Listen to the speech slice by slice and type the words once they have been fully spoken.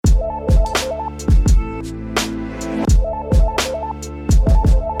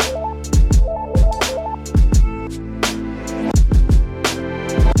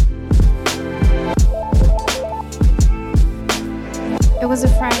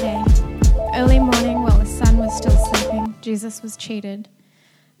Friday. Early morning, while the sun was still sleeping, Jesus was cheated.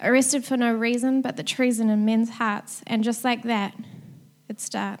 Arrested for no reason but the treason in men's hearts, and just like that, it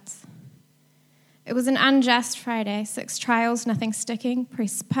starts. It was an unjust Friday, 6 trials, nothing sticking,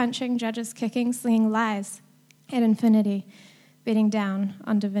 priests punching, judges kicking, slinging lies at infinity, beating down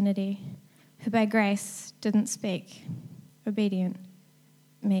on divinity, who by grace didn't speak, obedient,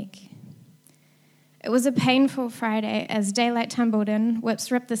 meek. It was a painful Friday as daylight tumbled in,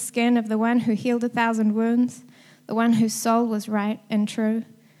 whips ripped the skin of the one who healed 1,000 wounds, the one whose soul was right and true,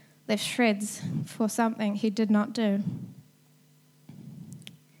 left shreds for something he did not do.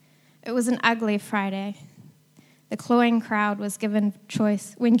 It was an ugly Friday. The clawing crowd was given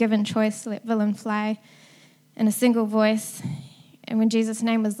choice. When given choice, let villain fly in a single voice. And when Jesus'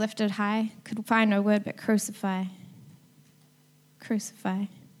 name was lifted high, could find no word but crucify. Crucify.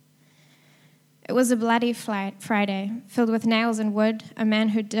 It was a bloody Friday, filled with nails and wood, a man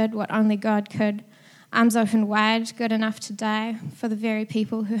who did what only God could, arms open wide, good enough to die for the very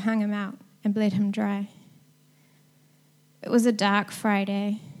people who hung him out and bled him dry. It was a dark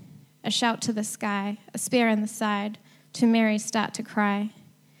Friday, a shout to the sky, a spear in the side, 2 Marys start to cry,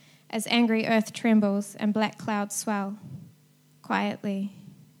 as angry earth trembles and black clouds swell. Quietly,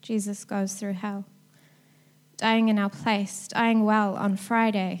 Jesus goes through hell, dying in our place, dying well on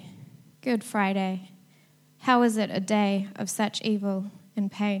Friday, Good Friday. How is it a day of such evil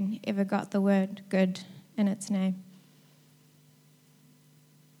and pain ever got the word good in its name?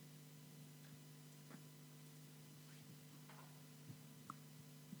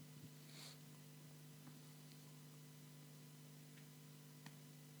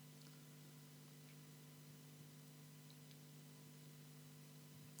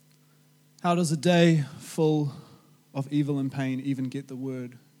 How does a day full of evil and pain even get the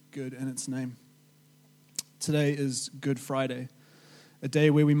word good in its name? Today is Good Friday, a day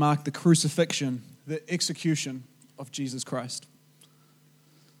where we mark the crucifixion, the execution of Jesus Christ.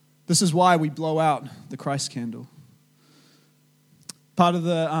 This is why we blow out the Christ candle. Part of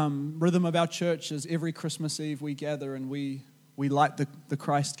the rhythm of our church is every Christmas Eve we gather and we light the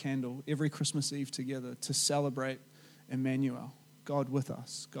Christ candle every Christmas Eve together to celebrate Emmanuel, God with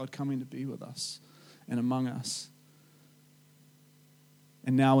us, God coming to be with us and among us.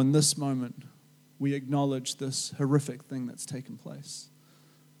 And now in this moment, we acknowledge this horrific thing that's taken place.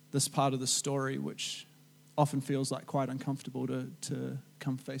 This part of the story which often feels like quite uncomfortable to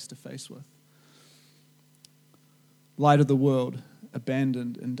come face to face with. Light of the world,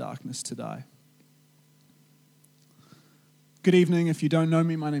 abandoned in darkness to die. Good evening. If you don't know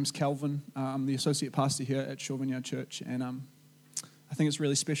me, my name's Calvin. I'm the associate pastor here at Shore Vineyard Church, and I think it's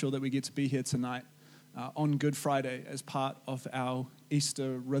really special that we get to be here tonight on Good Friday as part of our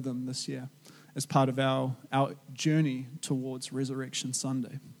Easter rhythm this year, as part of our journey towards Resurrection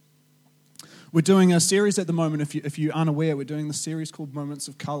Sunday. We're doing a series at the moment, if you aren't aware, we're doing the series called Moments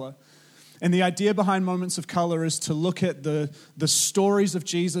of Color. And the idea behind Moments of Color is to look at the stories of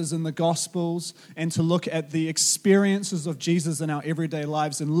Jesus in the Gospels and to look at the experiences of Jesus in our everyday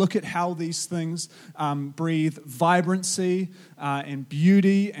lives and look at how these things breathe vibrancy and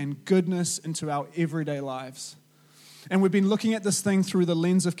beauty and goodness into our everyday lives. And we've been looking at this thing through the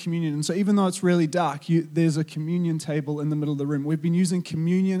lens of communion. And so even though it's really dark, there's a communion table in the middle of the room. We've been using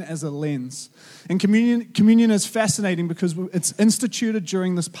communion as a lens. And communion is fascinating because it's instituted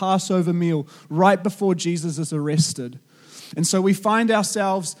during this Passover meal right before Jesus is arrested. And so we find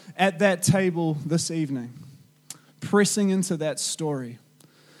ourselves at that table this evening, pressing into that story.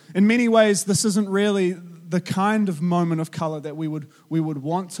 In many ways, this isn't really the kind of moment of color that we would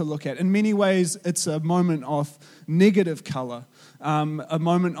want to look at. In many ways, it's a moment of negative color, a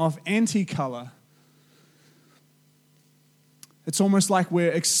moment of anti-color. It's almost like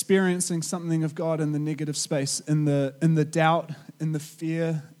we're experiencing something of God in the negative space, in the doubt, in the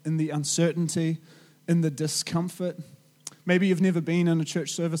fear, in the uncertainty, in the discomfort. Maybe you've never been in a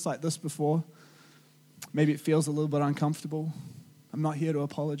church service like this before. Maybe it feels a little bit uncomfortable. I'm not here to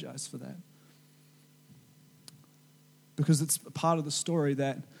apologize for that. Because it's a part of the story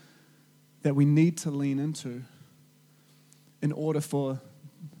that we need to lean into in order for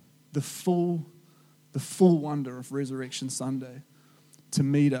the full wonder of Resurrection Sunday to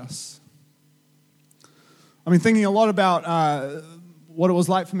meet us. I've been thinking a lot about what it was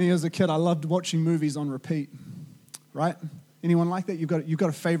like for me as a kid. I loved watching movies on repeat, right? Anyone like that? You've got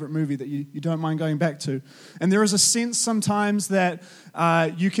a favorite movie that you don't mind going back to. And there is a sense sometimes that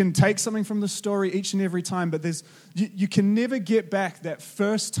you can take something from the story each and every time, but you can never get back that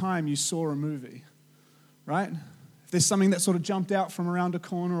first time you saw a movie, right? If there's something that sort of jumped out from around a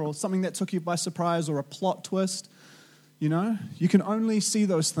corner or something that took you by surprise or a plot twist, You know, you can only see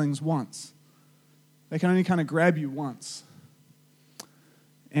those things once. They can only kind of grab you once.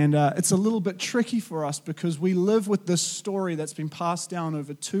 And it's a little bit tricky for us because we live with this story that's been passed down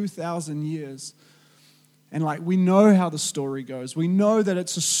over 2,000 years. And we know how the story goes. We know that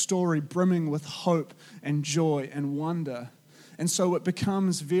it's a story brimming with hope and joy and wonder. And so it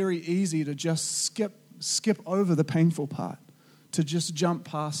becomes very easy to just skip over the painful part, to just jump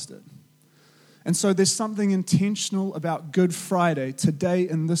past it. And so there's something intentional about Good Friday, today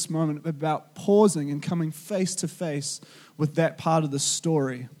in this moment, about pausing and coming face to face with that part of the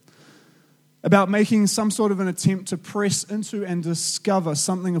story. About making some sort of an attempt to press into and discover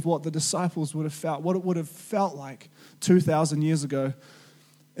something of what the disciples would have felt, what it would have felt like 2,000 years ago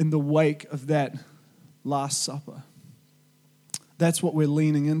in the wake of that Last Supper. That's what we're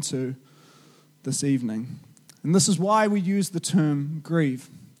leaning into this evening. And this is why we use the term grieve.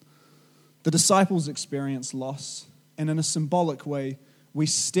 The disciples experience loss, and in a symbolic way, we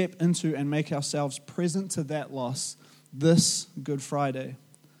step into and make ourselves present to that loss this Good Friday.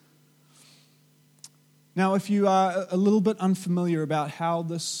 Now, if you are a little bit unfamiliar about how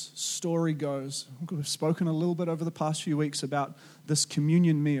this story goes, we've spoken a little bit over the past few weeks about this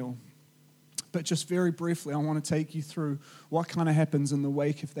communion meal. But just very briefly, I want to take you through what kind of happens in the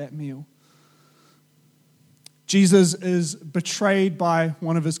wake of that meal. Jesus is betrayed by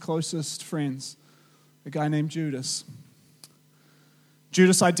one of his closest friends, a guy named Judas.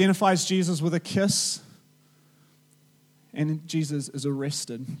 Judas identifies Jesus with a kiss, and Jesus is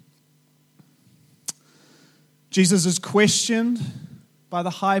arrested. Jesus is questioned by the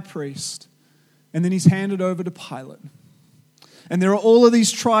high priest, and then he's handed over to Pilate. And there are all of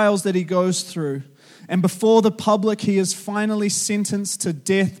these trials that he goes through. And before the public, he is finally sentenced to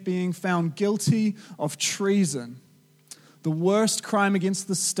death, being found guilty of treason, the worst crime against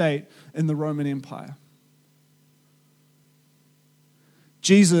the state in the Roman Empire.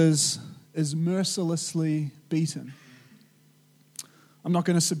 Jesus is mercilessly beaten. I'm not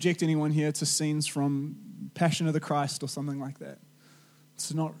going to subject anyone here to scenes from Passion of the Christ or something like that.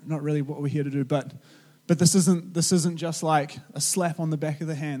 It's not really what we're here to do, but this isn't just like a slap on the back of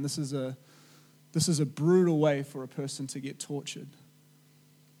the hand. This is a brutal way for a person to get tortured.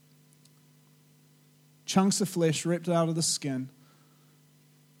 Chunks of flesh ripped out of the skin,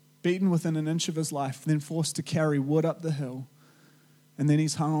 beaten within an inch of his life, then forced to carry wood up the hill, and then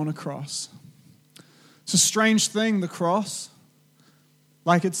he's hung on a cross. It's a strange thing, the cross.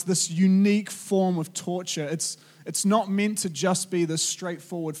 Like, it's this unique form of torture. It's not meant to just be this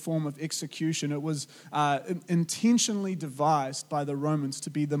straightforward form of execution. It was intentionally devised by the Romans to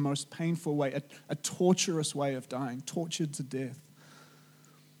be the most painful way, a torturous way of dying, tortured to death.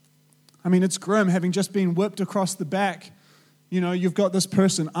 I mean, it's grim, having just been whipped across the back. You know, you've got this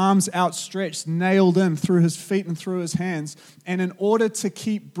person, arms outstretched, nailed in through his feet and through his hands. And in order to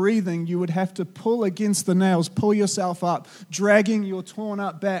keep breathing, you would have to pull against the nails, pull yourself up, dragging your torn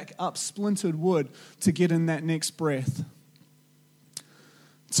up back up splintered wood to get in that next breath.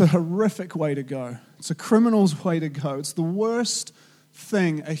 It's a horrific way to go. It's a criminal's way to go. It's the worst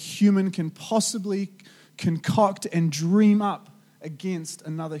thing a human can possibly concoct and dream up against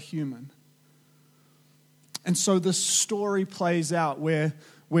another human. And so this story plays out where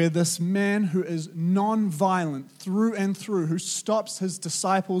this man who is non-violent through and through, who stops his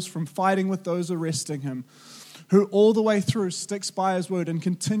disciples from fighting with those arresting him, who all the way through sticks by his word and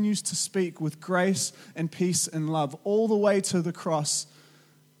continues to speak with grace and peace and love, all the way to the cross,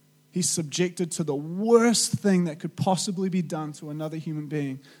 he's subjected to the worst thing that could possibly be done to another human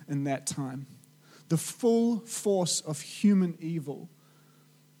being in that time. The full force of human evil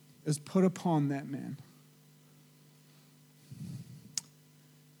is put upon that man.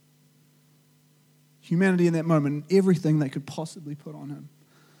 Humanity in that moment, and everything they could possibly put on him,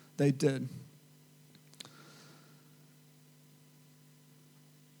 they did.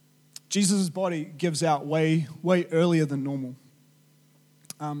 Jesus' body gives out way earlier than normal.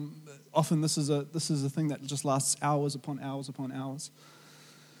 Often this is a thing that just lasts hours upon hours upon hours.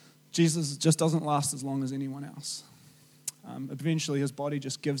 Jesus just doesn't last as long as anyone else. Eventually his body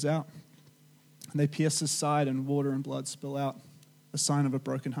just gives out, and they pierce his side and water and blood spill out, a sign of a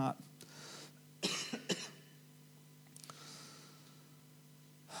broken heart.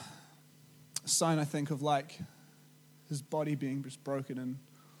 A sign, I think, of like his body being just broken and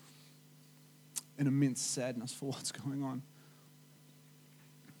an immense sadness for what's going on.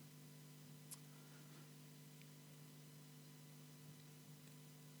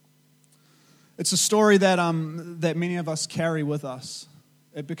 It's a story that many of us carry with us.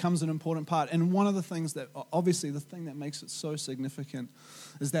 It becomes an important part. And one of the things that, obviously the thing that makes it so significant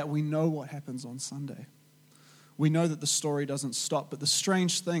is that we know what happens on Sunday. we know that the story doesn't stop. But the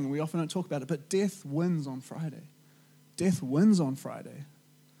strange thing, we often don't talk about it, but death wins on Friday. Death wins on Friday.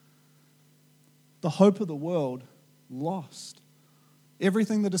 The hope of the world lost.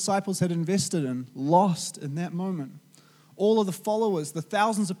 Everything the disciples had invested in, lost in that moment. All of the followers, the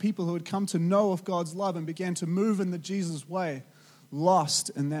thousands of people who had come to know of God's love and began to move in the Jesus way, lost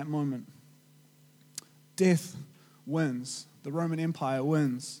in that moment. Death wins. The Roman Empire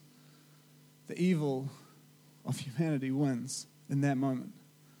wins. The evil of humanity wins in that moment.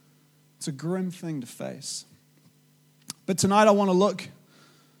 It's a grim thing to face. But tonight I want to look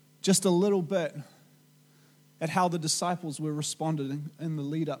just a little bit at how the disciples were responding in the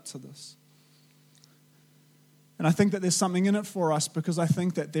lead up to this. And I think that there's something in it for us, because I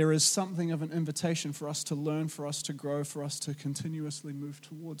think that there is something of an invitation for us to learn, for us to grow, for us to continuously move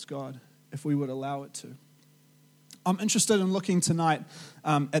towards God if we would allow it to. I'm interested in looking tonight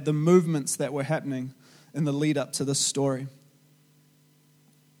at the movements that were happening in the lead up to this story.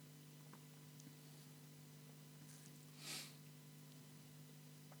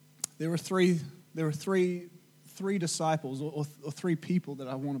 There were three disciples or three people that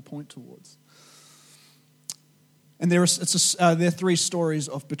I want to point towards. And there are three stories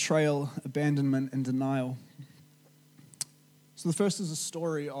of betrayal, abandonment, and denial. So the first is a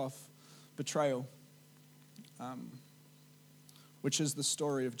story of betrayal, which is the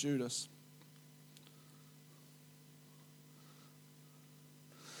story of Judas.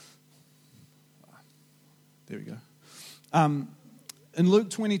 There we go. In Luke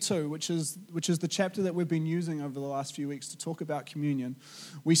 22, which is the chapter that we've been using over the last few weeks to talk about communion,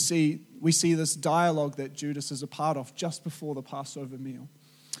 we see this dialogue that Judas is a part of just before the Passover meal,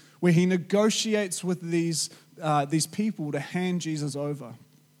 where he negotiates with these people to hand Jesus over,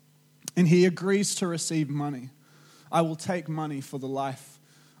 and he agrees to receive money. I will take money for the life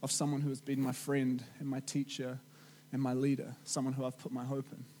of someone who has been my friend and my teacher and my leader, someone who I've put my hope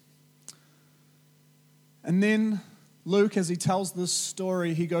in. And then Luke, as he tells this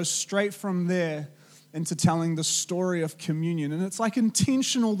story, he goes straight from there into telling the story of communion. And it's like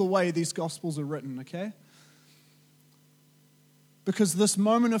intentional the way these Gospels are written, okay? Because this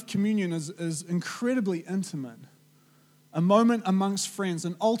moment of communion is incredibly intimate. A moment amongst friends,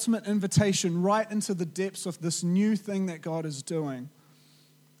 an ultimate invitation right into the depths of this new thing that God is doing.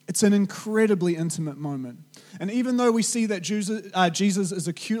 It's an incredibly intimate moment. And even though we see that Jesus is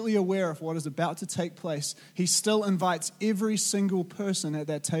acutely aware of what is about to take place, he still invites every single person at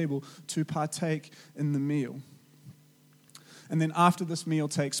that table to partake in the meal. And then after this meal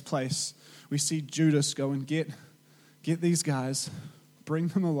takes place, we see Judas go and get these guys, bring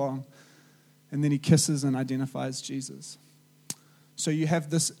them along, and then he kisses and identifies Jesus. So you have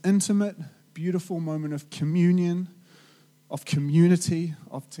this intimate, beautiful moment of communion, of community,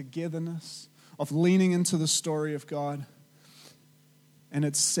 of togetherness, of leaning into the story of God. And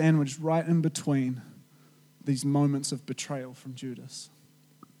it's sandwiched right in between these moments of betrayal from Judas.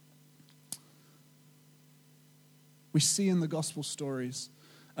 We see in the gospel stories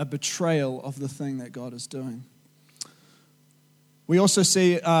a betrayal of the thing that God is doing. We also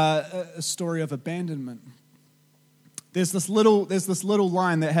see a story of abandonment. There's this little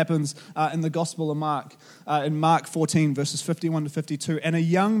line that happens in the Gospel of Mark, in Mark 14, verses 51 to 52. And a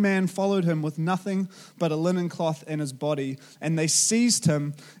young man followed him with nothing but a linen cloth in his body. And they seized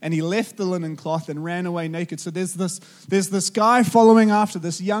him, and he left the linen cloth and ran away naked. So there's this guy following after,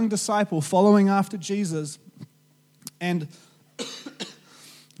 this young disciple following after Jesus. And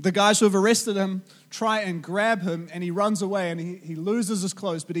the guys who have arrested him try and grab him, and he runs away, and he loses his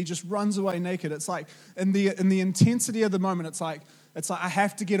clothes, but he just runs away naked. It's like in the intensity of the moment, it's like I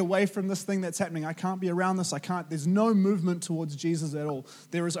have to get away from this thing that's happening. I can't be around this. There's no movement towards Jesus at all.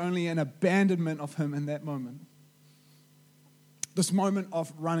 There is only an abandonment of him in that moment. This moment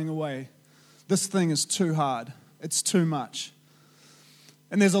of running away. This thing is too hard. It's too much.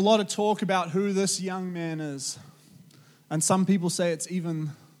 And there's a lot of talk about who this young man is. And some people say it's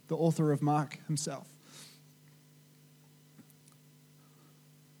even the author of Mark himself.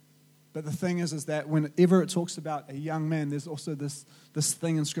 But the thing is that whenever it talks about a young man, there's also this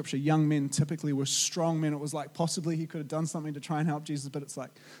thing in Scripture. Young men typically were strong men. It was like possibly he could have done something to try and help Jesus, but it's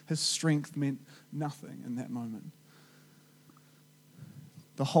like his strength meant nothing in that moment.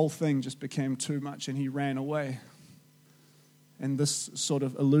 The whole thing just became too much, and he ran away. And this sort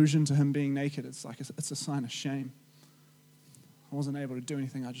of allusion to him being naked, it's like it's a sign of shame. I wasn't able to do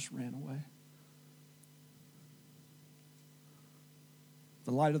anything, I just ran away.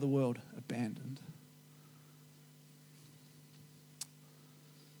 The light of the world abandoned.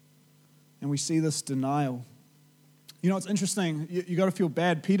 And we see this denial You know, it's interesting. You got to feel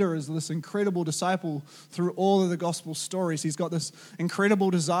bad. Peter is this incredible disciple through all of the gospel stories. He's got this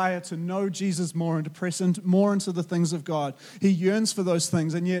incredible desire to know Jesus more and to press more into the things of God. He yearns for those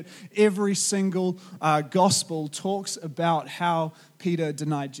things, and yet every single gospel talks about how Peter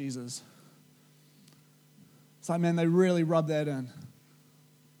denied Jesus. It's like, man, they really rub that in,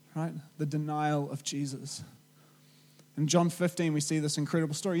 right? The denial of Jesus. In John 15, we see this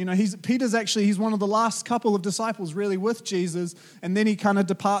incredible story. You know, he's one of the last couple of disciples really with Jesus, and then he kind of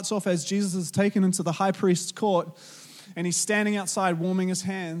departs off as Jesus is taken into the high priest's court, and he's standing outside warming his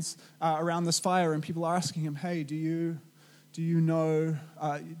hands around this fire, and people are asking him, hey, do you know,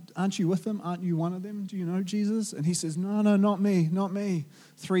 aren't you with them? Aren't you one of them? Do you know Jesus? And he says, no, not me.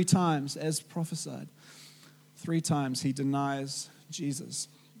 3 times, as prophesied. 3 times he denies Jesus.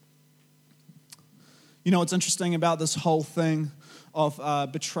 You know what's interesting about this whole thing of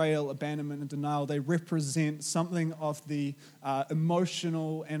betrayal, abandonment, and denial? They represent something of the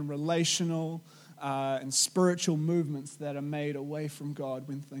emotional and relational and spiritual movements that are made away from God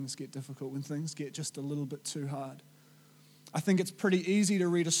when things get difficult, when things get just a little bit too hard. I think it's pretty easy to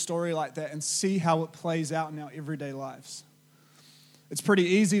read a story like that and see how it plays out in our everyday lives. It's pretty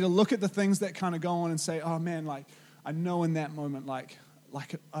easy to look at the things that kind of go on and say, oh man, like I know in that moment,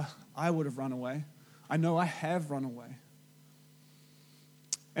 I would have run away. I know I have run away.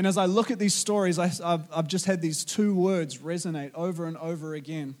 And as I look at these stories, I've just had these 2 words resonate over and over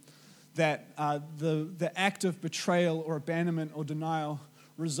again, that the act of betrayal or abandonment or denial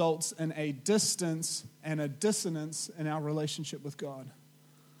results in a distance and a dissonance in our relationship with God.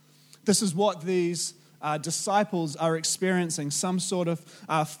 This is what these disciples are experiencing, some sort of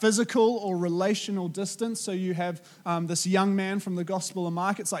physical or relational distance. So you have this young man from the Gospel of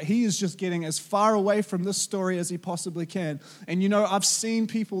Mark. It's like he is just getting as far away from this story as he possibly can. And you know, I've seen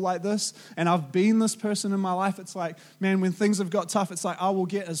people like this, and I've been this person in my life. It's like, man, when things have got tough, it's like I will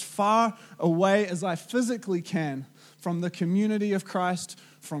get as far away as I physically can from the community of Christ,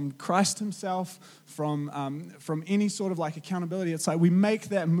 from Christ himself, from any sort of like accountability. It's like we make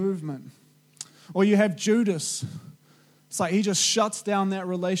that movement. Or you have Judas. It's like he just shuts down that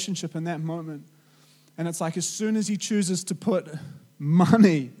relationship in that moment. And it's like as soon as he chooses to put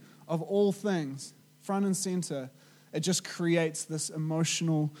money of all things front and center, it just creates this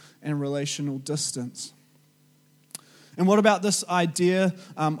emotional and relational distance. And what about this idea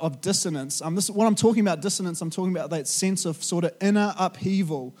of dissonance? When I'm talking about dissonance, I'm talking about that sense of sort of inner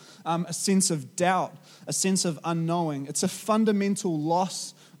upheaval, a sense of doubt, a sense of unknowing. It's a fundamental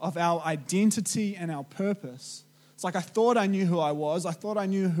loss of our identity and our purpose. It's like I thought I knew who I was. I thought I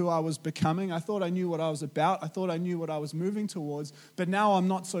knew who I was becoming. I thought I knew what I was about. I thought I knew what I was moving towards. But now I'm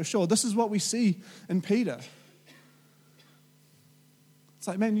not so sure. This is what we see in Peter. It's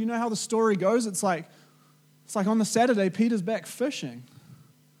like, man, you know how the story goes? It's like on the Saturday, Peter's back fishing.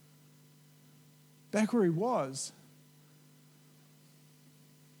 Back where he was.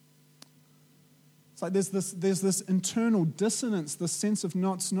 It's like there's this internal dissonance, this sense of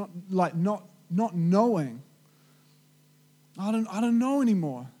not knowing. I don't know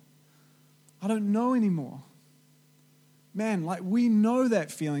anymore. I don't know anymore. Man, like we know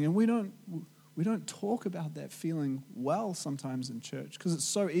that feeling, and we don't talk about that feeling well sometimes in church because it's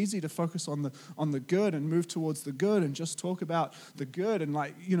so easy to focus on the good and move towards the good and just talk about the good and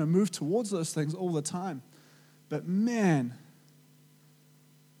move towards those things all the time. But man,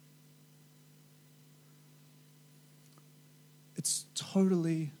 it's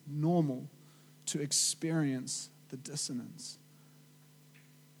totally normal to experience the dissonance,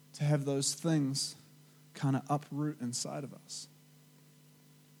 to have those things kind of uproot inside of us.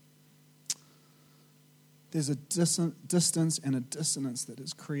 There's a distance and a dissonance that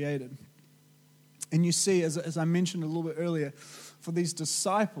is created. And you see, as I mentioned a little bit earlier, for these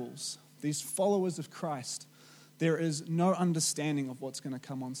disciples, these followers of Christ, there is no understanding of what's going to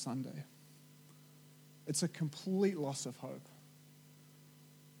come on Sunday. It's a complete loss of hope.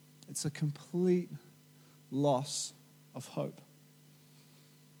 It's a complete loss of hope.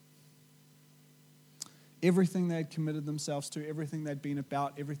 Everything they had committed themselves to, everything they'd been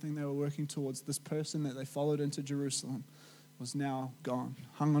about, everything they were working towards, this person that they followed into Jerusalem was now gone,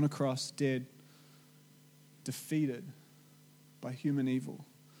 hung on a cross, dead, defeated by human evil.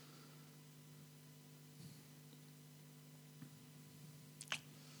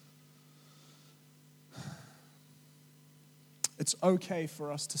 It's okay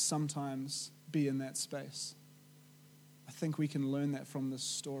for us to sometimes be in that space. I think we can learn that from this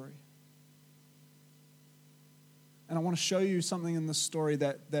story. And I want to show you something in this story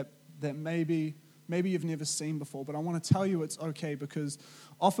that maybe maybe you've never seen before, but I want to tell you it's okay, because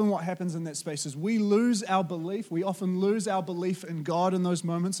often what happens in that space is we lose our belief. We often lose our belief in God in those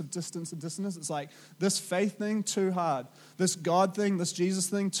moments of distance and dissonance. It's like, this faith thing, too hard. This God thing, this Jesus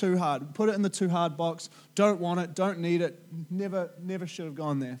thing, too hard. Put it in the too hard box. Don't want it, don't need it. Never should have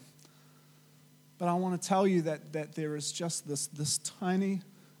gone there. But I want to tell you that there is just this tiny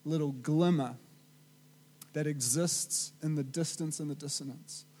little glimmer that exists in the distance and the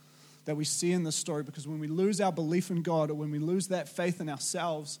dissonance that we see in this story, because when we lose our belief in God, or when we lose that faith in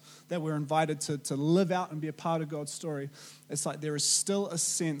ourselves that we're invited to live out and be a part of God's story, it's like there is still a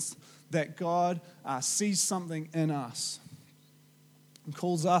sense that God sees something in us and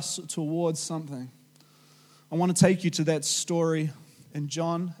calls us towards something. I want to take you to that story in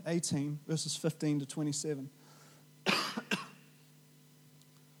John 18, verses 15 to 27.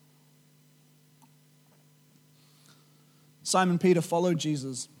 Simon Peter followed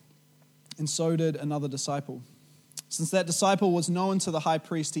Jesus, and so did another disciple. Since that disciple was known to the high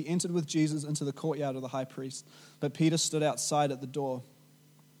priest, he entered with Jesus into the courtyard of the high priest, but Peter stood outside at the door.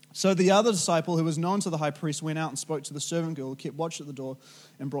 So the other disciple, who was known to the high priest, went out and spoke to the servant girl who kept watch at the door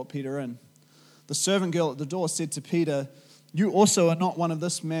and brought Peter in. The servant girl at the door said to Peter, "You also are not one of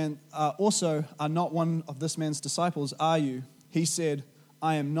this man's disciples, are you?" He said,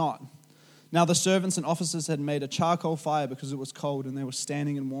 "I am not." Now the servants and officers had made a charcoal fire because it was cold, and they were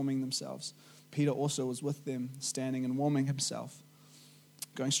standing and warming themselves. Peter also was with them, standing and warming himself.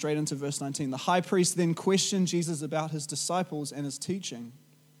 Going straight into verse 19. The high priest then questioned Jesus about his disciples and his teaching.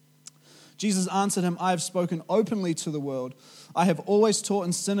 Jesus answered him, "I have spoken openly to the world. I have always taught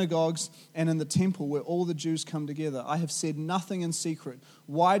in synagogues and in the temple where all the Jews come together. I have said nothing in secret.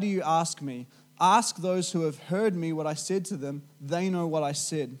 Why do you ask me? Ask those who have heard me what I said to them. They know what I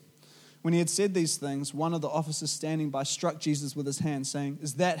said." When he had said these things, one of the officers standing by struck Jesus with his hand, saying,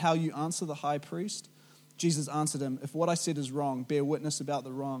 "Is that how you answer the high priest?" Jesus answered him, "If what I said is wrong, bear witness about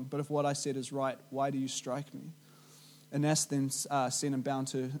the wrong. But if what I said is right, why do you strike me?" Annas then sent him bound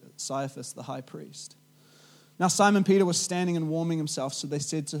to Caiaphas, the high priest. Now Simon Peter was standing and warming himself, so they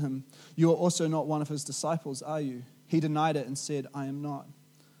said to him, "You are also not one of his disciples, are you?" He denied it and said, "I am not."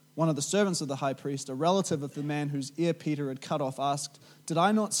 One of the servants of the high priest, a relative of the man whose ear Peter had cut off, asked, "Did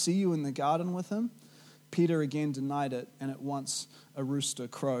I not see you in the garden with him?" Peter again denied it, and at once a rooster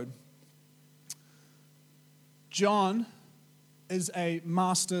crowed. John is a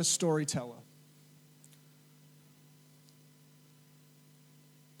master storyteller.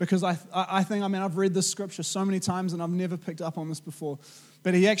 Because I've read this scripture so many times and I've never picked up on this before.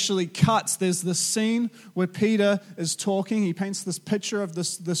 But he actually cuts. There's this scene where Peter is talking. He paints this picture of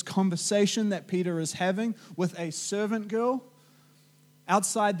this conversation that Peter is having with a servant girl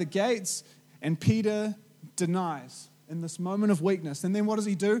outside the gates. And Peter denies in this moment of weakness. And then what does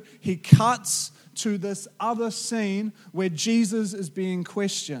he do? He cuts to this other scene where Jesus is being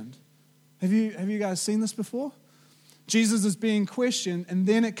questioned. Have you guys seen this before? Jesus is being questioned, and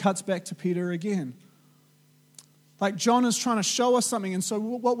then it cuts back to Peter again. Like John is trying to show us something, and so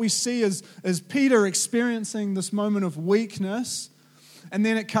what we see is Peter experiencing this moment of weakness, and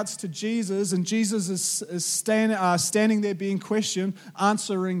then it cuts to Jesus, and Jesus is standing there being questioned,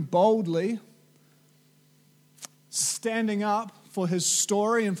 answering boldly, standing up for his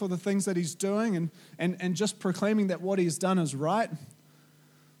story and for the things that he's doing, and just proclaiming that what he's done is right.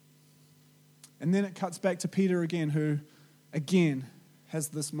 And then it cuts back to Peter again, who, again, has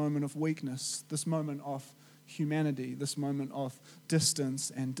this moment of weakness, this moment of humanity, this moment of distance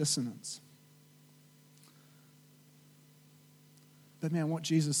and dissonance. But man, what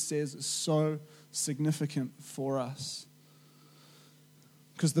Jesus says is so significant for us.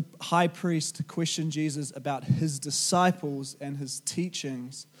 Because the high priest questioned Jesus about his disciples and his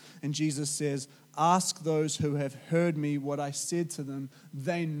teachings. And Jesus says, "Ask those who have heard me what I said to them.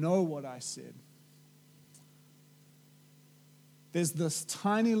 They know what I said." There's this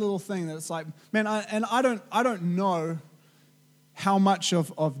tiny little thing that it's like, man, I don't know how much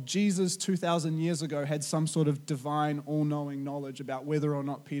of Jesus 2,000 years ago had some sort of divine, all-knowing knowledge about whether or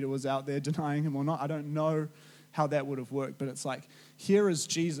not Peter was out there denying him or not. I don't know how that would have worked, but it's like, here is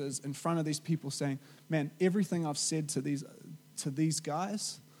Jesus in front of these people saying, man, everything I've said to these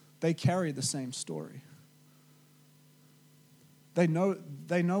guys, they carry the same story. They know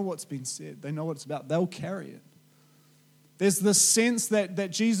what's been said. They know what it's about. They'll carry it. There's this sense that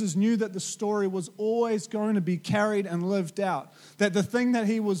Jesus knew that the story was always going to be carried and lived out. That the thing that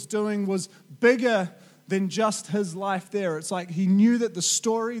he was doing was bigger than just his life there. It's like he knew that the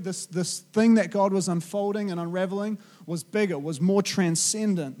story, this thing that God was unfolding and unraveling, was bigger, was more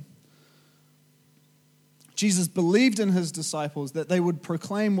transcendent. Jesus believed in his disciples that they would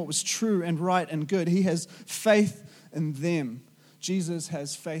proclaim what was true and right and good. He has faith in them. Jesus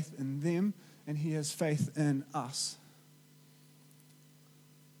has faith in them, and he has faith in us.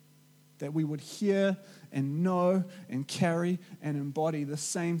 That we would hear and know and carry and embody the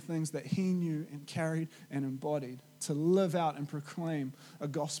same things that he knew and carried and embodied, to live out and proclaim a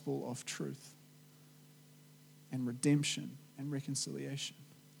gospel of truth and redemption and reconciliation.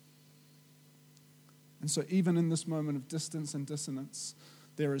 And so even in this moment of distance and dissonance,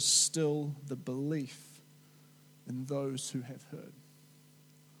 there is still the belief in those who have heard.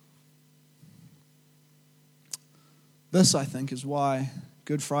 This, I think, is why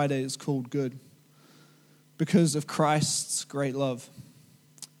Good Friday is called good. Because of Christ's great love.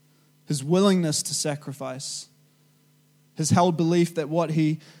 His willingness to sacrifice. His held belief that what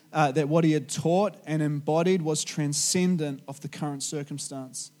he had taught and embodied was transcendent of the current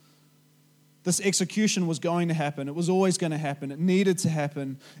circumstance. This execution was going to happen. It was always going to happen. It needed to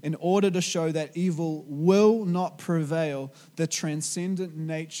happen in order to show that evil will not prevail, the transcendent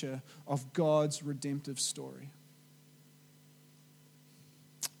nature of God's redemptive story.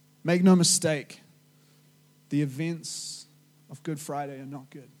 Make no mistake, the events of Good Friday are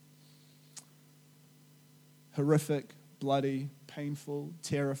not good. Horrific, bloody, painful,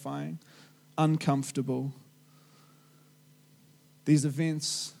 terrifying, uncomfortable. These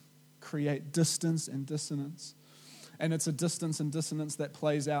events create distance and dissonance. And it's a distance and dissonance that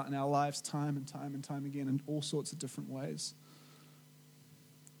plays out in our lives time and time and time again in all sorts of different ways.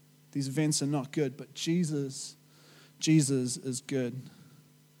 These events are not good, but Jesus is good.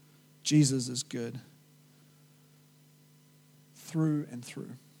 Jesus is good. Through and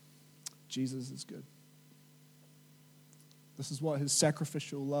through. Jesus is good. This is what his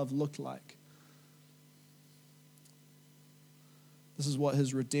sacrificial love looked like. This is what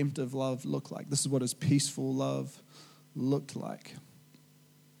his redemptive love looked like. This is what his peaceful love looked like.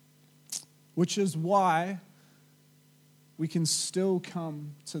 Which is why we can still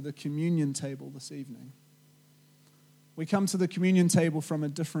come to the communion table this evening. We come to the communion table from a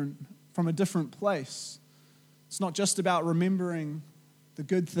different place. It's not just about remembering the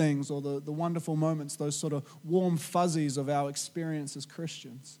good things or the wonderful moments, those sort of warm fuzzies of our experience as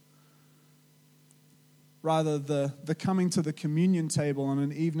Christians. Rather, the coming to the communion table on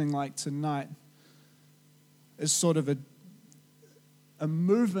an evening like tonight is sort of a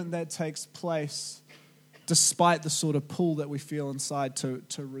movement that takes place despite the sort of pull that we feel inside to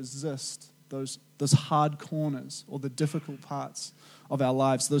resist those hard corners or the difficult parts of our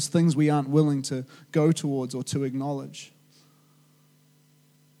lives, those things we aren't willing to go towards or to acknowledge.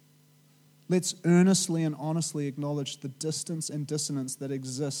 Let's earnestly and honestly acknowledge the distance and dissonance that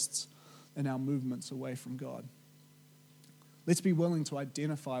exists in our movements away from God. Let's be willing to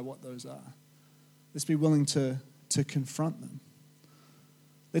identify what those are. Let's be willing to confront them.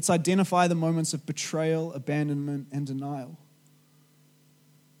 Let's identify the moments of betrayal, abandonment, and denial.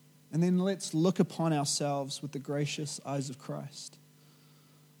 And then let's look upon ourselves with the gracious eyes of Christ.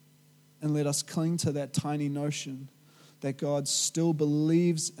 And let us cling to that tiny notion that God still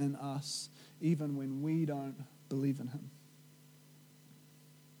believes in us even when we don't believe in him.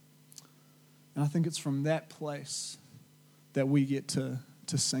 And I think it's from that place that we get to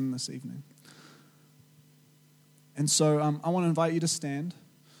sing this evening. And so I want to invite you to stand.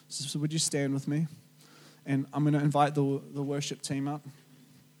 So would you stand with me? And I'm going to invite the worship team up.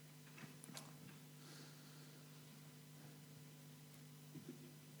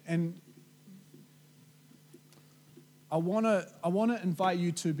 And I want to invite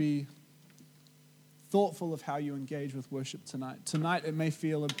you to be thoughtful of how you engage with worship tonight. Tonight, it may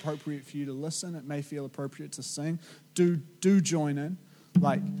feel appropriate for you to listen. It may feel appropriate to sing. Do join in,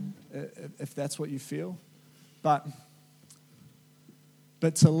 like if that's what you feel. But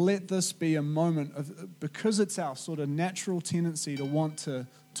to let this be a moment of, because it's our sort of natural tendency to want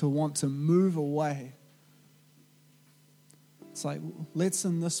to move away. It's like, let's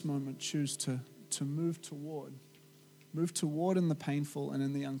in this moment choose to move toward. Move toward in the painful and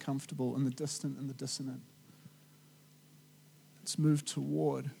in the uncomfortable, in the distant and the dissonant. Let's move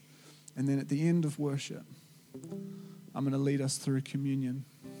toward. And then at the end of worship, I'm going to lead us through communion.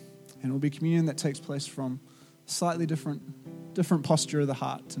 And it will be communion that takes place from a slightly different posture of the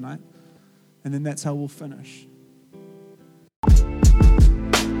heart tonight. And then that's how we'll finish.